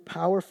we were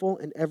powerful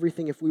in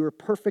everything, if we were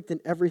perfect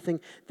in everything,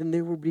 then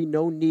there would be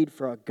no need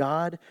for a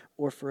God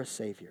or for a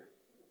Savior.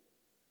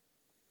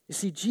 You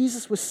see,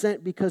 Jesus was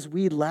sent because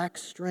we lack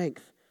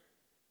strength.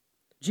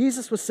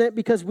 Jesus was sent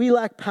because we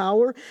lack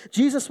power.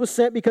 Jesus was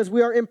sent because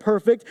we are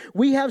imperfect.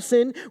 We have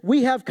sin.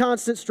 We have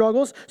constant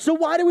struggles. So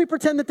why do we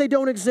pretend that they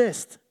don't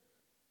exist?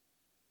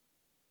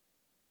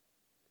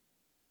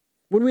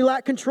 When we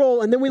lack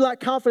control and then we lack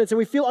confidence and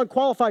we feel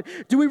unqualified,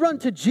 do we run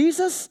to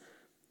Jesus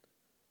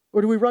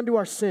or do we run to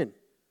our sin?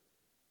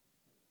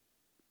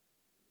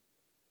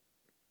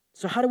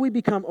 So how do we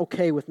become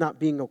okay with not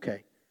being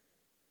okay?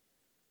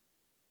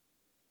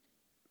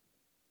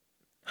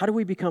 How do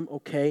we become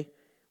okay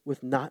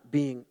with not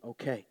being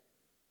okay?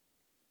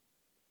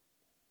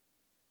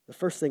 The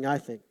first thing I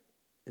think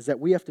is that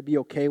we have to be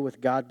okay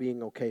with God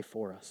being okay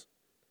for us.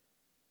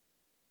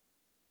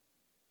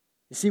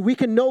 You see, we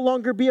can no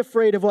longer be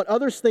afraid of what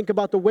others think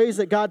about the ways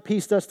that God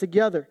pieced us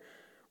together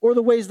or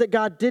the ways that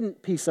God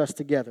didn't piece us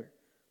together,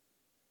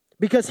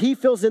 because he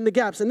fills in the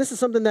gaps. And this is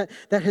something that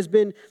has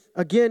been,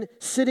 again,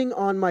 sitting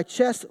on my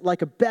chest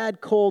like a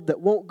bad cold that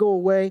won't go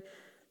away.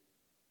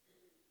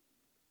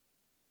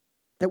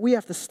 That we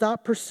have to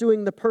stop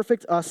pursuing the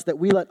perfect us that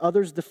we let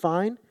others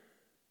define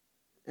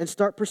and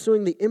start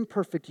pursuing the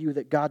imperfect you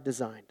that God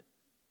designed.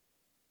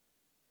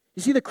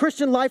 You see, the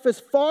Christian life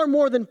is far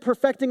more than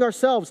perfecting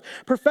ourselves.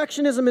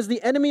 Perfectionism is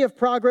the enemy of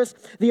progress.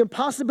 The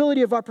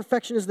impossibility of our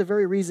perfection is the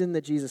very reason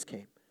that Jesus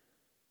came.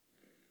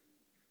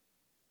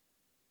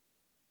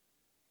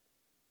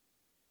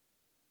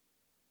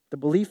 The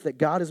belief that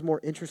God is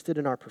more interested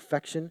in our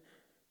perfection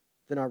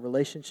than our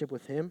relationship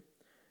with him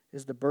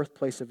is the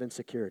birthplace of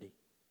insecurity.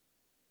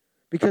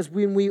 Because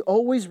when we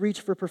always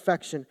reach for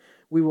perfection,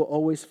 we will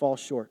always fall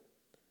short.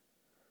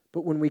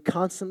 But when we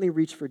constantly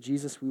reach for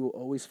Jesus, we will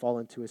always fall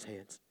into his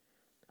hands.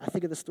 I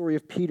think of the story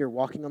of Peter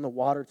walking on the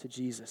water to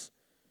Jesus.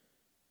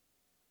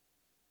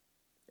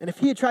 And if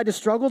he had tried to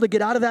struggle to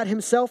get out of that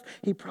himself,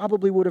 he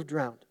probably would have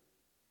drowned.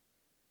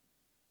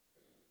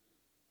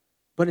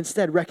 But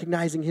instead,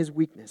 recognizing his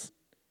weakness,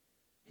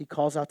 he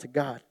calls out to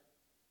God,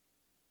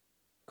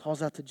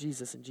 calls out to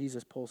Jesus, and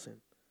Jesus pulls him.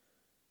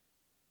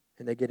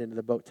 And they get into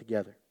the boat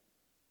together.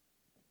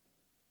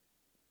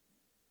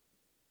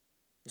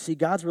 You see,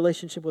 God's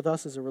relationship with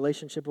us is a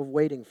relationship of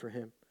waiting for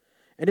him.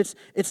 And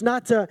it's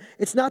not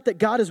that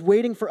God is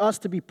waiting for us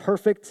to be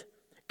perfect.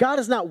 God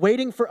is not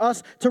waiting for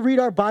us to read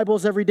our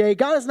Bibles every day.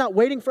 God is not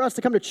waiting for us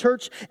to come to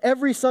church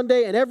every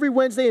Sunday and every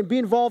Wednesday and be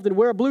involved and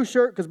wear a blue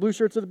shirt, because blue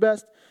shirts are the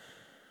best.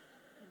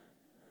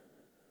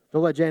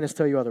 Don't let Janice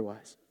tell you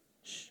otherwise.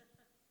 Shh.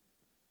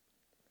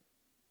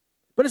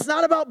 But it's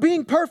not about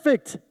being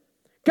perfect.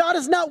 God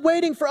is not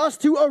waiting for us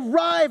to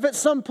arrive at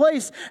some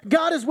place.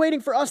 God is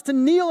waiting for us to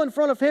kneel in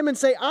front of him and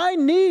say, I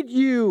need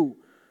you.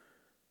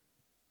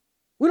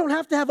 We don't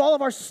have to have all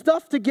of our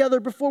stuff together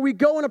before we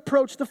go and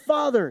approach the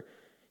Father.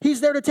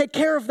 He's there to take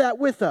care of that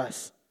with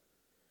us.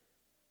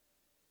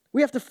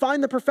 We have to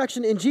find the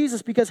perfection in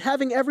Jesus, because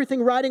having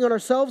everything riding on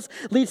ourselves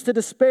leads to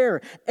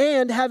despair,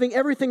 and having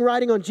everything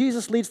riding on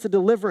Jesus leads to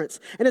deliverance.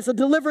 And it's a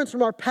deliverance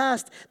from our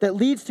past that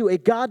leads to a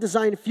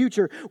God-designed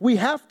future. We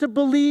have to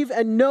believe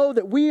and know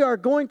that we are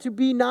going to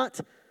be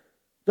not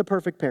the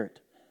perfect parent.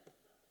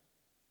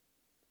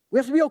 We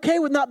have to be okay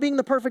with not being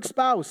the perfect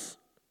spouse.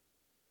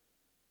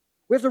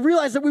 We have to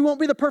realize that we won't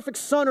be the perfect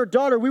son or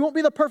daughter. We won't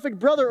be the perfect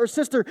brother or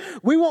sister.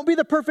 We won't be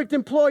the perfect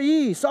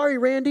employee. Sorry,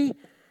 Randy.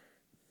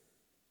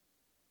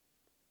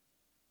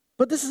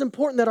 But this is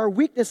important, that our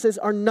weaknesses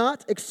are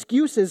not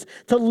excuses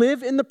to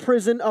live in the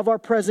prison of our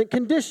present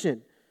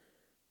condition.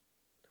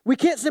 We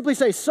can't simply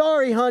say,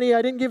 sorry, honey,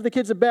 I didn't give the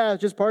kids a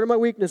bath, just part of my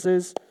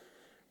weaknesses,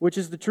 which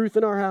is the truth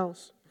in our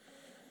house.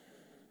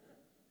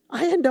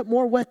 I end up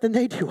more wet than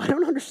they do. I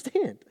don't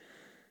understand.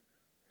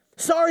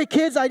 Sorry,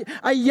 kids,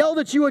 I yelled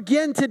at you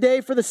again today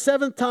for the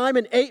 7th time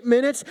in 8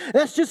 minutes.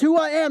 That's just who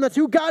I am. That's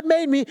who God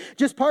made me.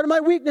 Just part of my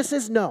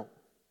weaknesses? No.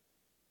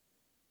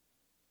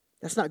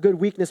 That's not good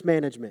weakness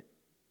management.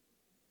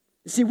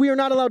 You see, we are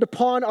not allowed to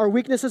pawn our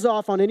weaknesses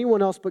off on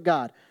anyone else but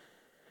God,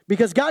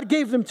 because God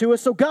gave them to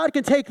us, so God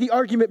can take the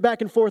argument back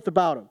and forth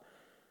about them.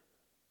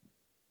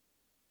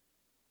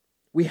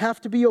 We have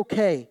to be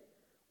okay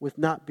with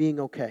not being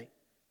okay.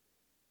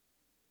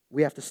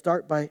 We have to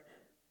start by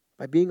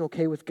being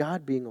okay with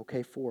God being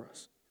okay for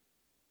us.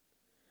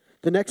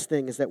 The next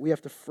thing is that we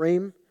have to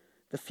frame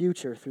the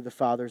future through the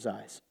Father's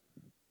eyes.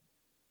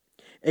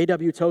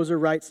 A.W. Tozer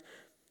writes,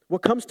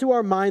 what comes to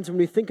our minds when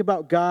we think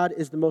about God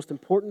is the most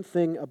important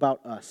thing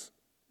about us.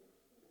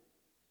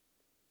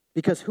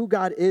 Because who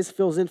God is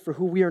fills in for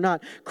who we are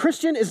not.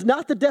 Christian is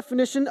not the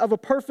definition of a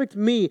perfect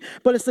me,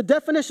 but it's the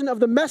definition of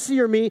the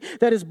messier me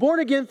that is born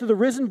again through the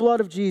risen blood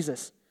of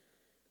Jesus.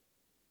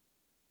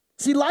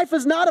 See, life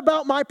is not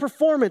about my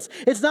performance.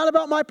 It's not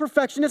about my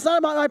perfection. It's not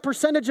about my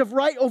percentage of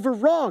right over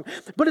wrong.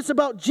 But it's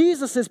about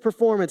Jesus'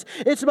 performance.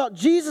 It's about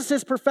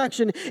Jesus'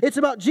 perfection. It's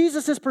about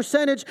Jesus'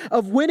 percentage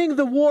of winning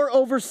the war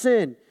over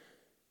sin.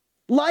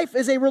 Life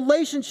is a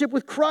relationship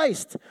with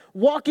Christ,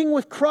 walking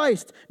with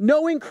Christ,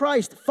 knowing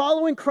Christ,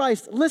 following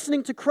Christ,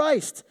 listening to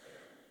Christ.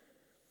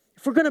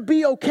 If we're going to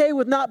be okay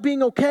with not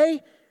being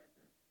okay,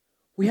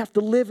 we have to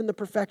live in the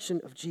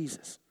perfection of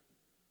Jesus.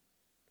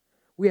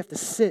 We have to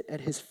sit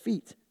at his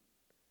feet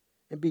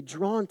and be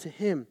drawn to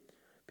him,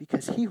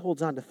 because he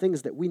holds on to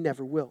things that we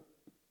never will.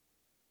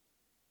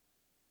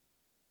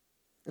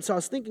 And so I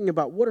was thinking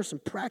about what are some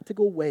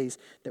practical ways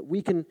that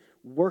we can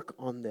work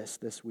on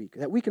this week,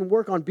 that we can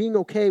work on being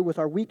okay with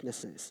our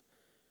weaknesses.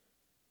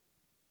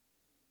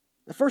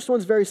 The first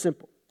one's very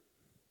simple.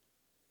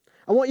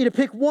 I want you to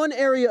pick one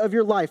area of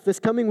your life this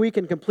coming week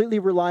and completely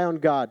rely on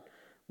God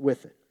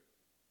with it.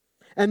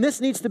 And this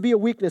needs to be a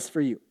weakness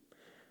for you.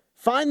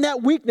 Find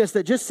that weakness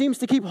that just seems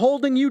to keep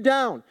holding you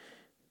down.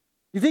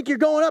 You think you're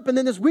going up, and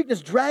then this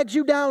weakness drags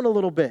you down a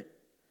little bit.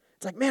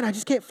 It's like, man, I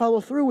just can't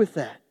follow through with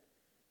that.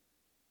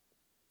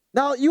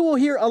 Now, you will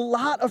hear a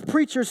lot of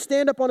preachers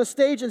stand up on a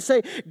stage and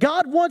say,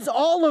 God wants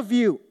all of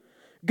you.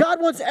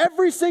 God wants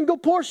every single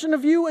portion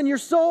of you and your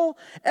soul,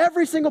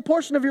 every single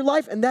portion of your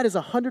life, and that is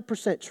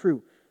 100%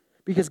 true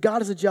because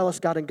God is a jealous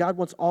God and God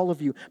wants all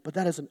of you, but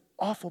that is an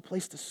awful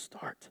place to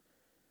start.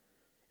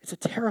 It's a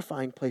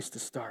terrifying place to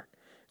start.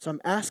 So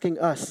I'm asking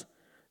us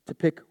to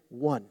pick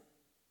one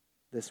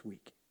this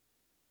week.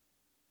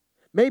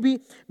 Maybe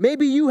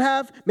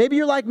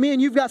you're like me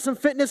and you've got some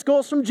fitness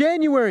goals from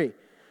January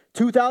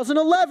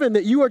 2011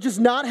 that you are just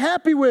not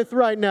happy with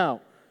right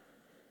now.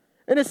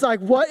 And it's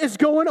like, what is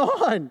going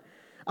on?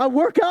 I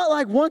work out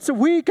like once a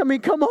week. I mean,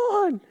 come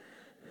on.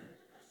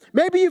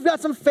 Maybe you've got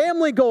some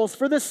family goals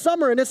for this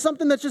summer, and it's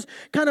something that's just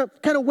kind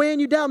of weighing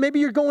you down. Maybe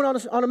you're going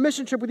on a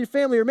mission trip with your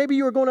family, or maybe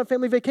you are going on a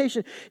family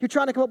vacation. You're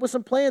trying to come up with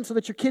some plans so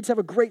that your kids have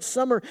a great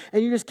summer,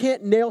 and you just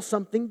can't nail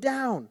something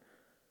down.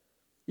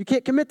 You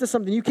can't commit to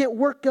something. You can't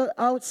work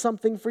out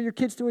something for your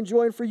kids to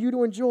enjoy and for you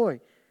to enjoy.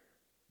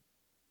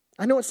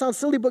 I know it sounds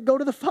silly, but go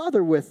to the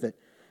Father with it.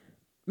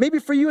 Maybe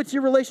for you, it's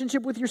your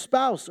relationship with your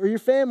spouse or your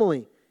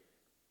family.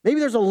 Maybe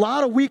there's a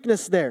lot of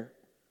weakness there.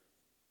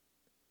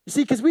 You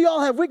see, because we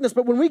all have weakness,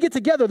 but when we get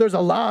together, there's a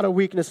lot of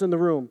weakness in the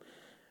room.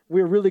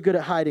 We're really good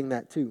at hiding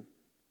that too.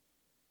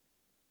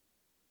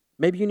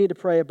 Maybe you need to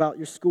pray about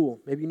your school.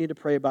 Maybe you need to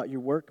pray about your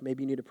work.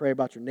 Maybe you need to pray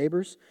about your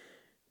neighbors.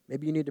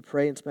 Maybe you need to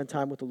pray and spend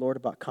time with the Lord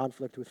about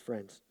conflict with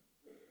friends.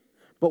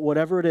 But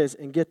whatever it is,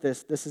 and get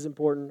this is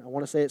important. I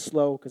want to say it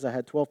slow because I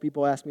had 12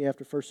 people ask me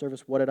after first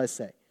service, what did I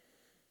say?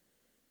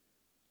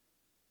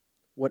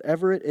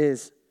 Whatever it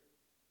is,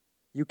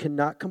 you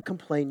cannot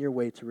complain your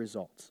way to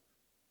results.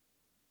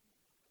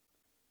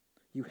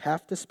 You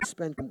have to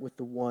spend time with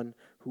the one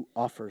who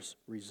offers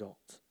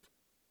results.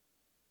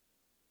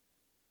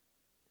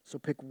 So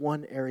pick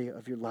one area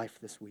of your life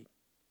this week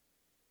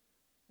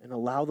and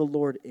allow the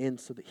Lord in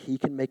so that he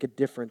can make a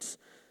difference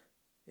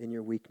in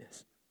your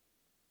weakness.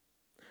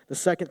 The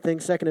second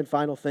and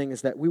final thing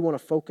is that we want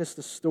to focus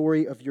the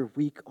story of your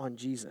week on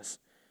Jesus.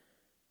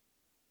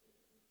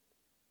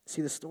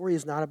 See, the story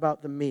is not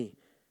about the me.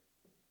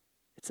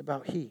 It's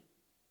about he.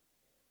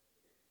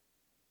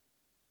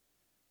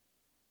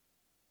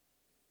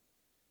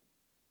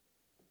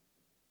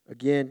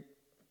 Again,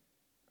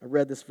 I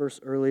read this verse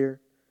earlier,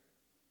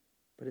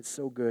 but it's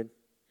so good.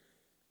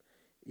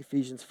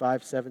 Ephesians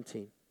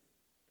 5:17.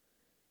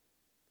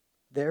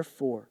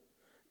 Therefore,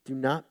 do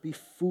not be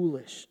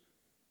foolish,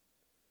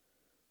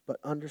 but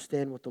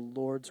understand what the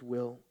Lord's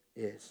will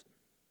is.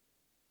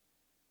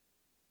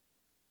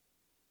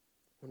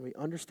 When we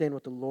understand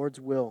what the Lord's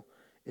will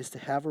is to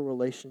have a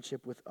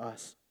relationship with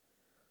us,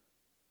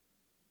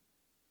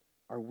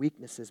 our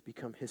weaknesses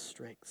become his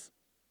strengths.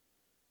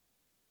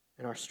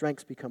 And our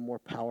strengths become more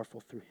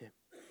powerful through him.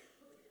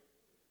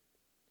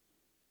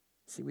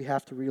 See, we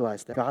have to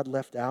realize that God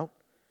left out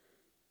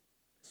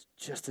is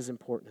just as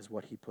important as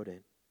what he put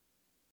in.